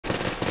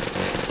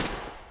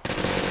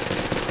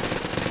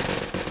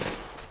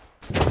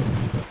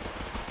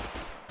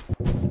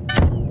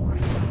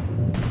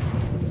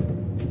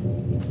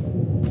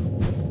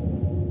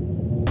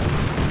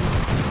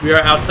We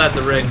are outside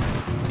the ring.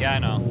 Yeah, I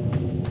know.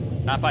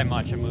 Not by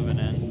much, I'm moving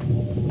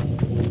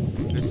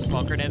in. There's a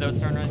smoke grenade that was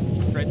thrown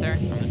right there.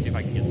 I'm gonna see if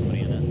I can get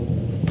somebody in it.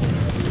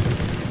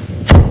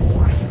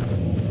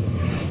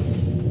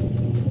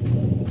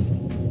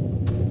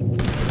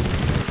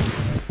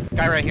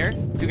 Guy right here.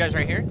 Two guys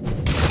right here.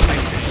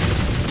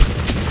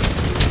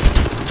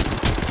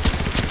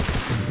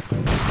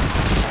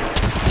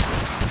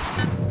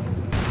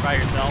 By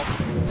yourself.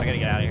 I gotta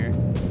get out of here.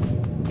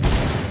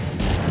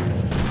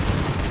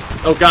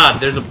 Oh god,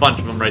 there's a bunch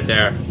of them right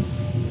there.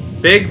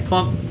 Big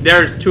plump.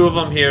 There's two of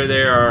them here.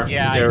 There are.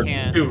 Yeah, there I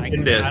can't.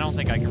 I don't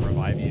think I can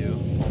revive you.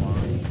 Hold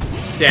on.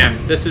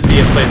 Damn, this would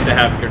be a place to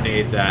have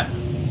grenades at.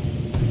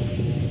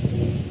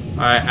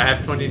 Alright, I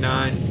have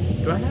 29.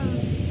 Do I have?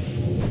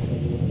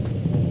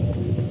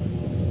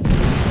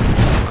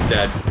 I'm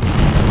dead.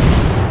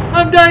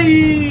 I'm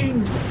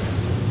dying!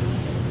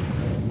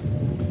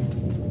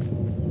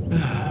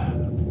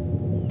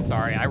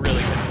 Sorry, I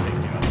really couldn't pick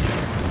you up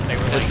there. They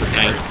were like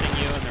bursting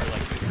you and there were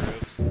like two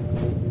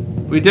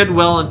groups. We did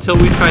well until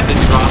we tried to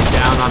drop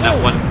down on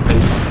that one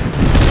place.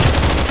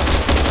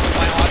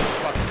 My auto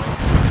fucking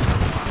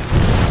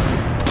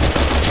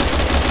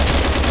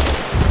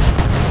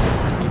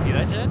broke. You see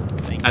that shit?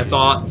 Thank I you.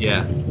 saw it,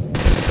 yeah.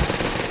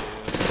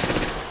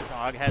 This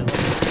hog has like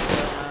now.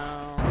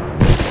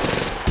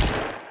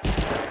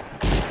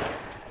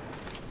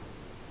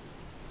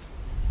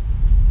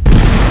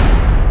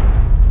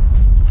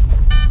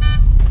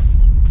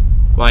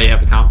 Why, you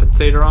have a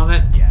compensator on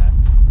it? Yeah.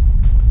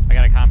 I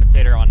got a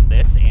compensator on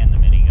this and the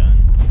minigun.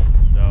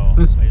 So,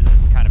 this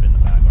is kind of in the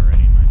bag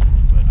already in my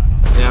opinion, but I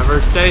don't know.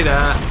 Never say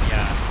that.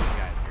 Yeah, this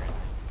guy's here.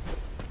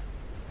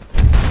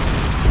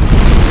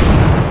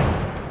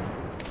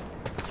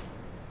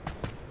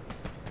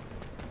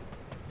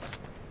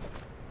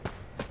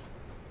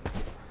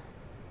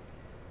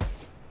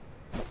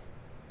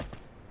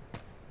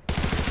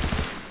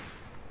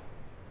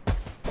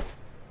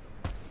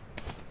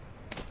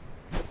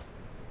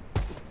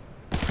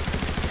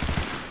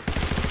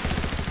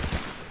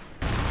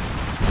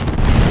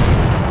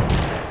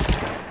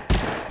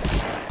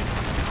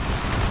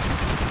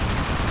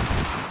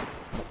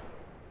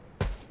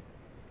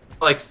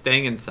 Like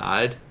staying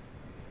inside.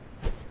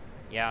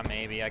 Yeah,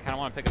 maybe. I kind of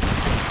want to pick up.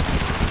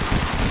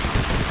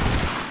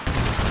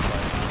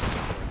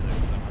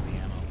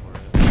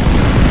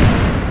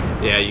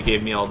 Yeah, you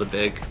gave me all the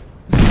big.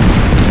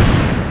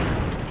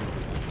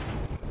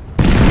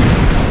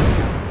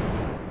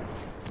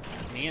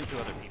 It's me and two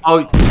other people. Oh,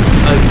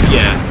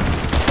 yeah.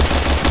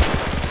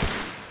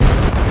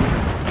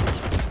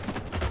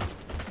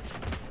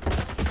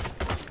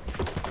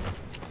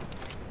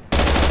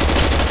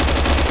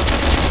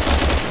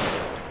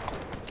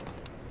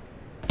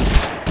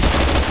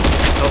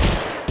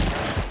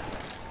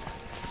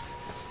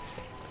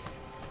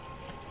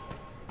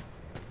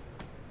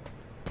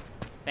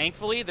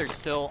 Thankfully, there's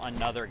still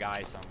another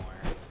guy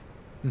somewhere.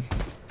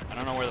 I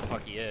don't know where the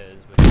fuck he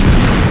is, but...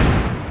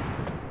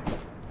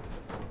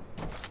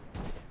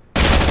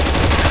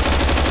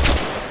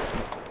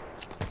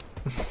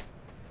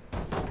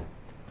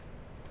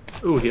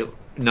 Ooh, he...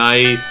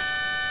 Nice.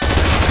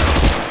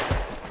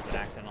 There's an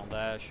accidental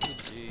dash.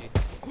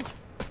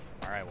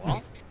 Alright,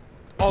 well...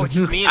 Oh, it's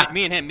just me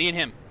and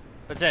him.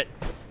 That's it.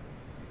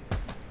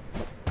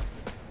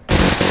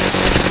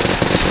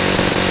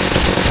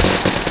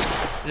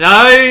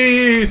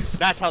 Nice!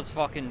 That's how it's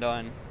fucking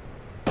done.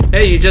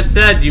 Hey, you just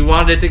said you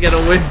wanted to get a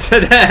win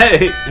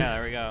today. Yeah,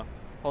 there we go.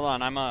 Hold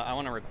on, I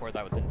want to record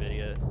that with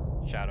NVIDIA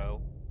Shadow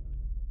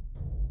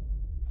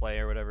Play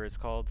or whatever it's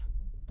called.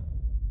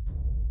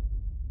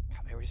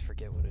 God, I always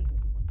forget what the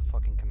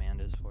fucking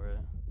command is for it.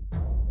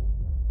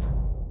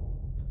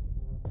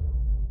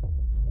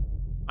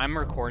 I'm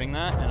recording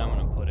that and I'm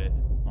gonna put it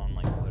on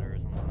like Twitter or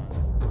something.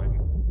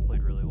 That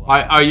played really well.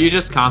 Are you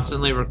just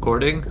constantly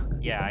recording?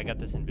 Yeah, I got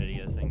this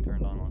NVIDIA thing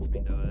turned on. Lets me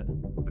do it.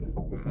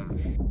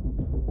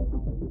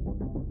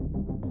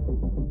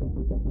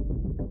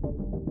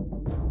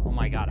 Oh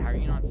my god, how are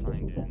you not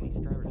signed in? These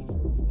drivers are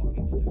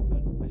fucking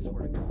stupid. I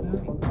swear to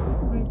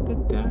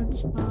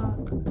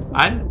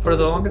God. For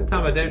the longest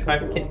time, I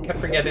kept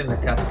forgetting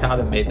that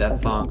Cascada made that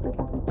song.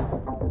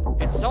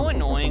 It's so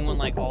annoying when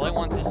like all I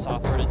want this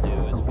software to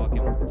do is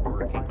fucking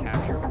work and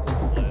capture a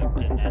clip,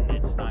 and then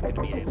it's not going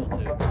to be able to.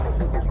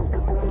 It's like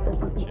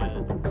log and shit.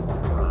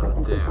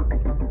 Oh, damn.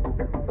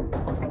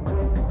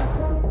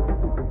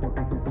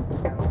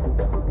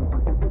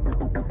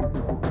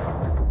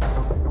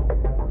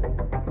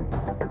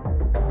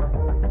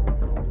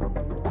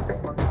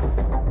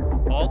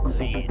 Alt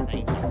Z,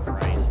 thank you,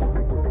 Christ.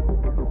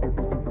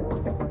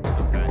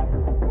 Okay.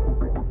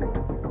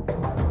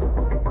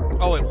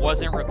 Oh, it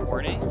wasn't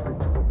recording?